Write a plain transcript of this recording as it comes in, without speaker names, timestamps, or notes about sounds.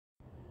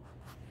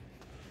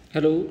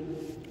Hello,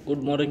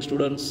 good morning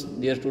students,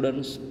 dear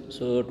students.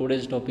 So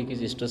today's topic is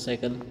stress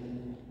cycle.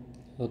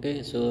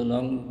 Okay, so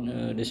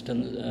long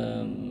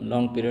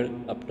period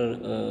after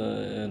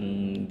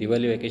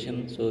Diwali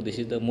vacation. So this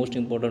is the most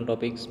important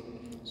topics.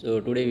 So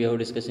today we are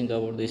discussing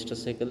about the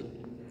stress cycle.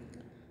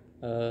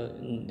 Uh,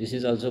 this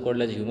is also called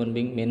as human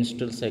being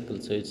menstrual cycle.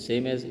 So it's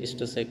same as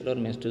stress cycle or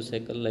menstrual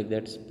cycle like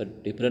that,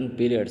 but different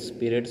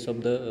periods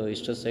of the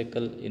stress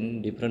cycle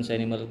in different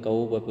animal,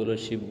 cow, buffalo,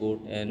 sheep,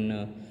 goat,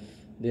 and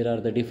there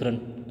are the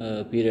different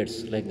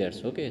periods like that.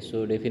 So, okay,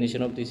 so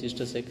definition of this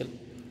stress cycle.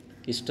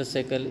 Stress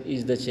cycle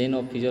is the chain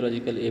of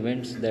physiological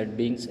events that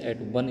begins at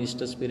one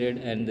stress period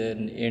and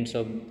then ends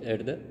up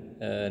at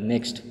the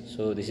next.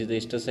 So this is the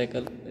stress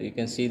cycle. You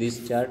can see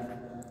this chart.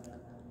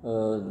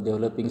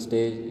 Developing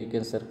stage, you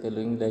can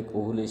circling like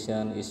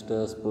ovulation,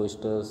 estrus,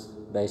 proestrus,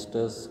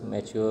 diestrus,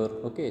 mature.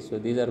 Okay, so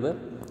these are the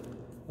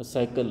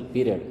cycle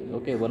period.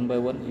 Okay, one by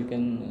one you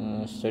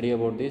can study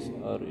about this,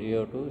 or you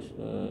have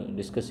to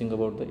discussing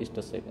about the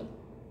estrus cycle.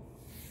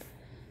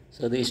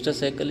 So the estrus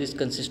cycle is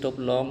consist of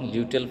long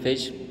luteal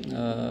phase.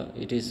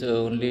 It is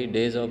only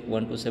days of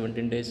 1 to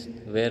 17 days,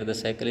 where the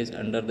cycle is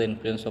under the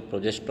influence of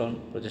progesterone.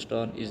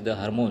 Progesterone is the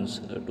hormones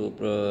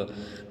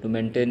to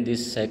maintain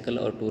this cycle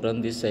or to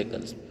run these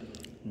cycles.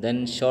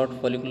 Then short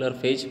follicular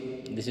phase.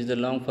 This is the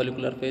long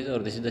follicular phase, or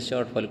this is the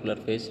short follicular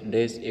phase.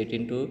 Days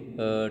 18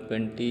 to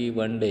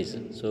 21 days.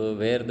 So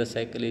where the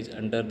cycle is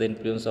under the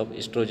influence of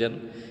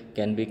estrogen,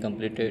 can be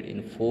completed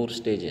in 4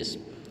 stages.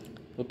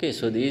 Okay,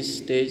 so this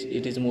stage,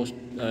 it is most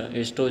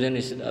estrogen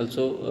is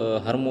also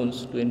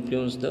hormones to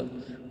influence the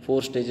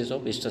 4 stages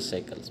of estrus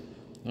cycles.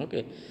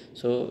 Okay,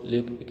 so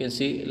you can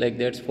see like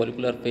that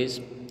follicular phase,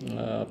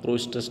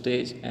 proestrus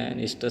stage and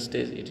estrus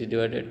stage. It is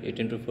divided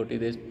 18 to 40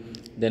 days.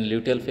 Then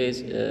luteal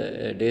phase,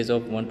 days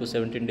of 1 to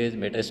 17 days.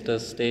 Metastrus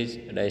stage,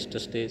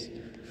 diestrus stage.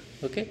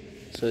 Okay,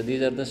 so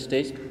these are the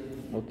stage.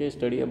 Okay,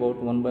 study about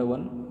one by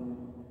one.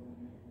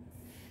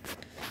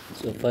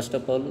 So first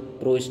of all,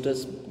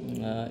 proestrus,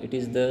 it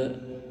is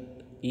the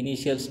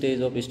initial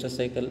stage of estrus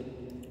cycle.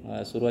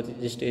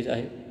 सुरुवातीची stage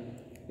आहे.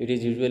 It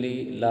is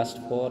usually last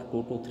for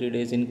 2 to 3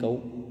 days in cow.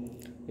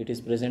 It is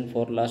present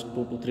for last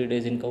 2 to 3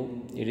 days in cow.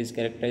 It is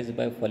characterized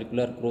by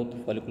follicular growth.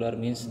 Follicular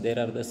means there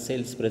are the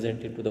cells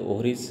present into the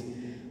ovaries.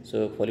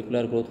 So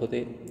follicular growth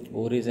होते.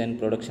 Ovaries and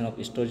production of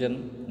estrogen,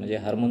 म्हणजे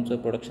हार्मोनचं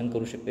production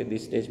करू शकते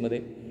this स्टेजमध्ये.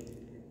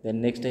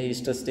 Then next आहे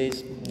estrus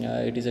stage.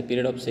 It is a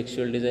period of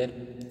sexual desire.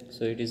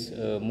 So it is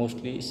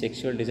mostly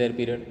sexual desire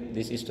period.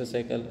 This estrus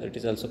cycle, it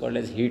is also called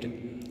as heat.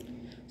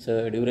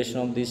 So duration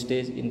of this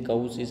stage in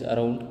cows is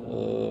around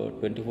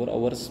 24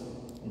 hours.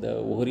 The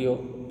ovary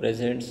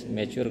presents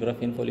mature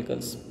Graafian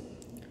follicles.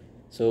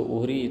 So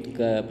ovary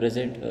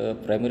present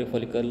primary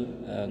follicle,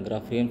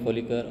 Graafian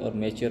follicle, or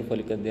mature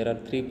follicle. There are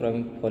 3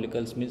 primary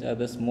follicles, means are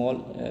the small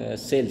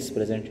cells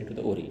present into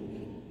the ovary.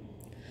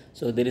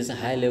 So there is a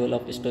high level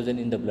of estrogen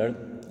in the blood.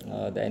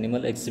 The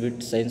animal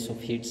exhibits signs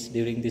of heats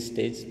during this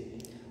stage.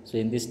 So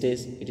in this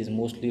stage, it is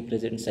mostly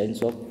present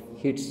signs of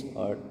heats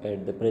or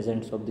at the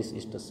presence of this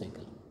estrus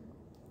cycle.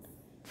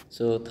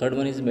 So third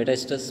one is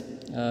metastrus.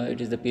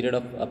 It is the period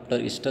of after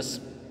estrus.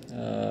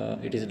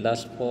 It is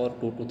last for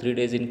 2 to 3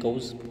 days in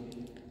cows.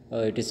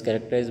 It is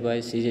characterized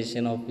by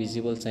cessation of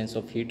visible signs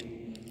of heat.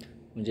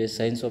 म्हणजे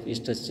signs of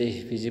इस्ट्रसचे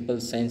physical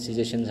science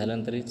caseation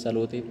झाल्यानंतर चालू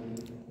होते.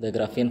 The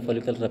Graafian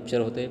follicle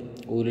rupture होते.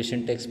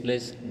 Ovulation takes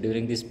place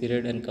during this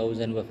period and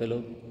cause and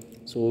buffalo.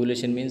 So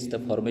ovulation means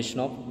the formation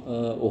of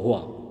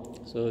ओव्हा.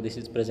 So this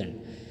is present.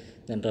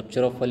 Then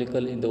rupture of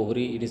follicle in the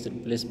ovary, it is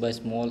replaced by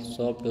small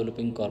soft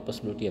developing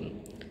corpus luteum.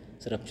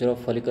 So rupture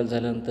of follicle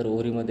झाल्यानंतर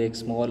ओव्हरीमध्ये एक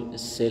small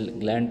cell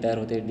Gland तयार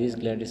होते. This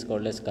Gland is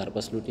called as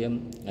corpus luteum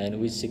and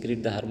which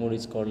secrete the hormone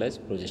is called as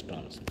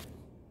progesterone.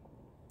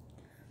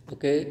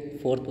 Okay,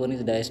 fourth one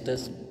is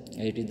diestrus.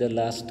 It is the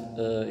last,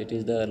 it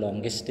is the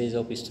longest stage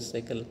of estrus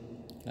cycle.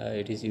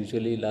 It is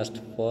usually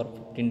last for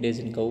 15 days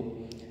in cow.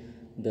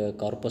 The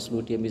corpus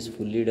luteum is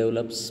fully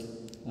develops.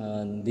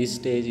 This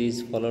stage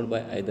is followed by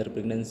either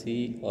pregnancy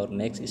or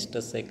next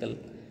estrus cycle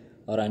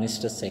or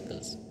anestrus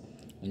cycles.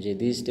 म्हणजे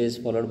this stage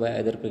followed by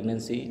either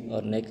pregnancy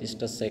or next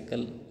estrus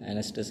cycle,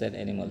 anestrus and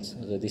animals.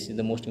 So this is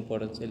the most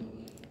important cell.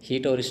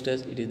 Heat or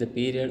stress, it is the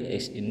period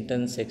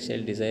intense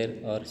sexual desire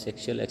or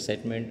sexual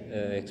excitement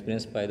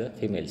experienced by the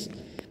females.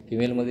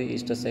 फिमेलमध्ये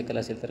estrus cycle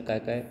असेल तर काय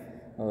काय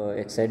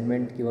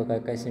excitement किंवा काय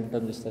काय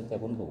symptoms दिसतात ते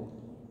आपण बघू.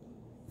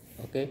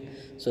 Okay,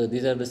 so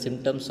these are the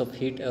symptoms of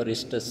heat or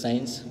stress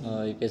signs.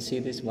 You can see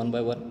this one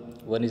by one.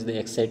 One is the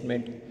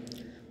excitement.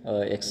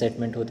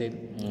 Excitement होते.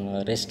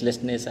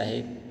 रेस्टलेसनेस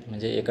आहे,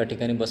 म्हणजे एका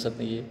ठिकाणी बसत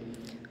नाही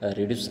आहे.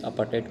 रिड्यूस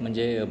अपाटाईट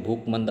म्हणजे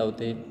भूक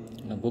मंदावते,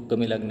 भूक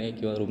कमी लागणे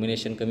किंवा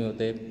रुमिनेशन कमी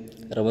होते,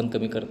 रवन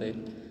कमी करते.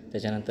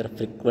 त्याच्यानंतर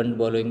फ्रिक्वेंट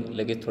बॉलोईंग,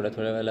 लगेच थोड्या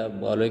थोड्या वेळेला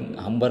बॉलोईंग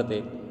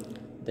हंबरते.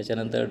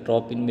 त्याच्यानंतर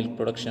drop in milk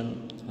production,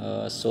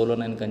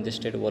 Solan and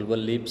congested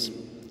वॉल्वल lips.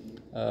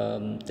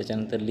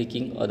 त्याच्यानंतर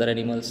लिकिंग अदर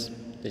ॲनिमल्स.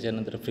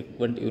 त्याच्यानंतर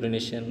frequent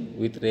युरिनेशन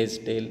with raise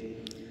tell,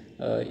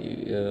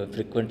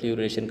 frequently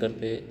युरिनेशन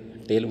करते,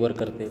 टेल वर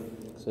करते.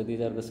 So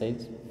these are the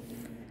signs.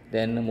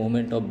 Then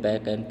movement of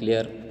back and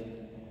clear.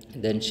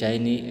 Then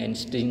shiny and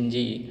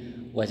स्ट्रिंजी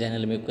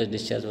vaginal mucus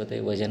discharge होते,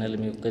 vaginal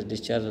mucus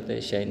discharge होते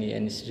shiny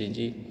and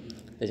स्ट्रिंजी.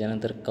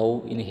 त्याच्यानंतर कऊ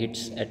इन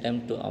hits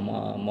attempt to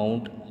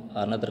mount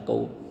another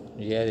कऊ,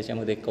 जे आहे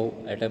त्याच्यामध्ये कऊ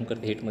attempt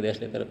करते हिटमध्ये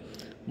असले तर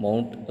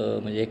माउंट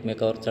म्हणजे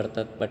एकमेकावर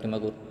चढतात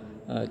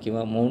पाठीमागून,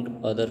 किंवा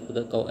mount other to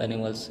the कऊ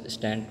animals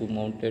stand to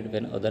mounted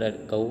when other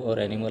कऊ or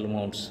animal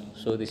mounts.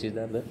 So this is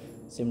the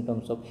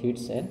symptoms of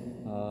heats and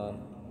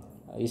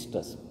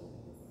estrus.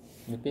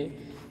 Okay,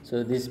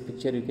 so this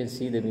picture you can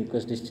see the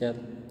mucus discharge,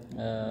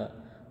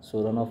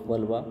 swollen of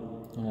vulva,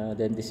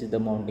 then this is the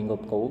mounting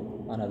of cow,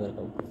 another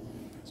cow.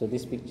 So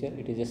this picture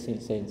it is a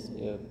sense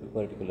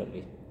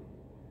particularly.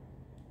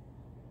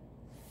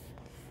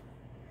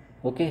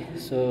 Okay,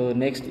 so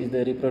next is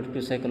the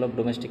reproductive cycle of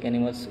domestic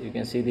animals. You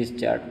can see this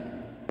chart.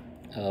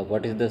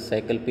 What is the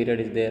cycle period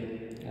is there,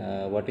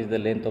 what is the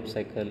length of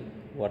cycle,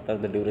 what are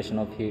the duration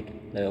of heat,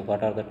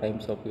 what are the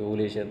times of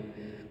ovulation,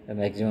 the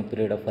maximum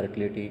period of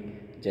fertility,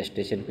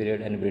 gestation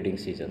period and breeding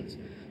seasons.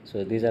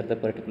 So these are the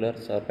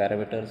particulars or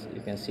parameters.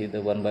 You can see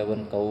the one by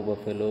one: cow,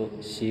 buffalo,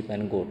 sheep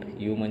and goat.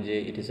 Ewe manje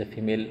it is a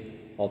female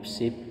of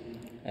sheep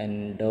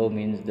and dove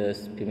means the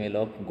female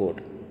of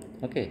goat.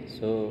 Okay,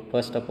 so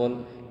first of all,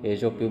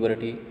 age of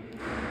puberty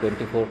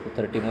 24 to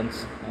 30 months,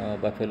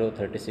 buffalo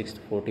 36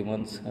 to 40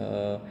 months,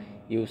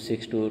 ewe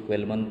 6 to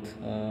 12 months,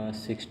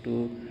 6 to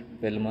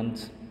 12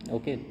 months.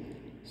 Okay,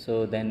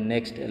 so then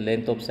next,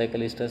 length of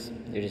cycle estrus,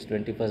 it is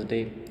 21st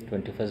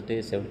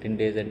day, 17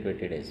 days and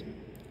 20 days.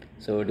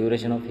 So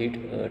duration of heat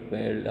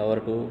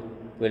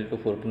 12 to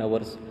 14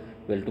 hours,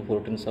 12 to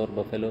 14 hour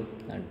buffalo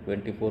and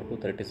 24 to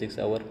 36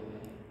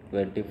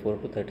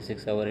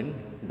 hour in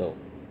dove.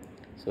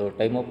 So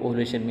time of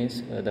ovulation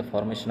means the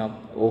formation of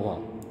ova,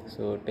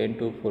 so 10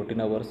 to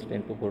 14 hours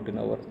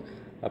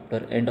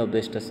after end of the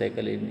estrus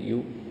cycle in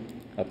ewe,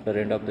 after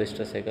end of the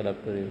estrus cycle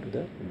after into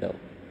the dove.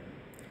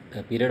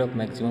 The period of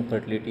maximum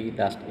fertility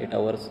last 8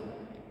 hours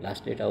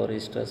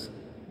estrus,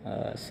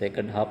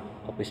 second half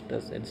of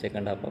estrus and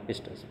second half of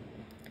estrus.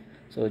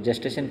 So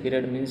gestation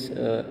period means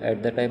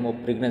at the time of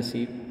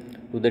pregnancy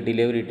to the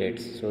delivery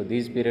dates. So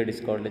this period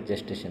is called a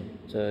gestation.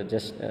 So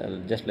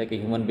just like a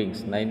human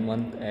beings, 9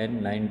 months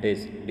and 9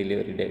 days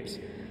delivery dates.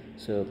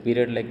 So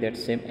period like that,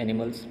 same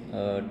animals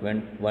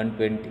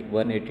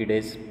 180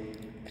 days,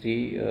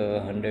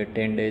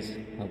 310 days,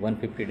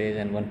 150 days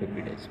and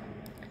 150 days.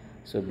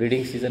 So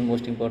breeding season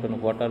most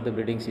important. What are the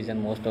breeding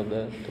season most of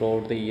the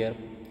throughout the year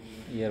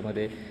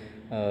मध्ये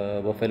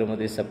buffalo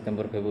मध्ये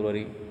September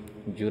February,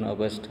 June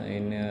August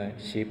in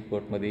sheep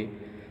गोटमध्ये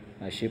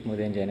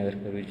and January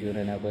February, June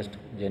and August,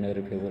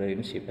 January February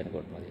in sheep and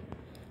goat मध्ये.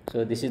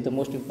 So this is the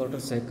most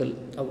important cycle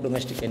of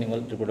domestic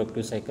animal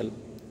reproductive cycle.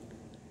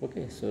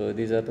 Okay, so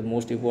these are the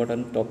most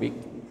important topic.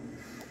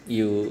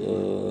 You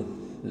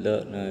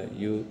learn,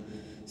 you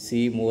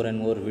see more and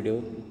more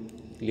video,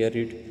 clear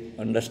it,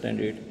 understand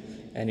it.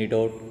 Any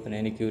doubt and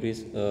any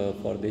queries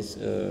for these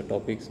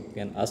topics you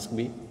can ask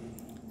me.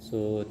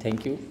 So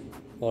thank you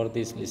for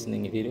this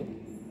listening video.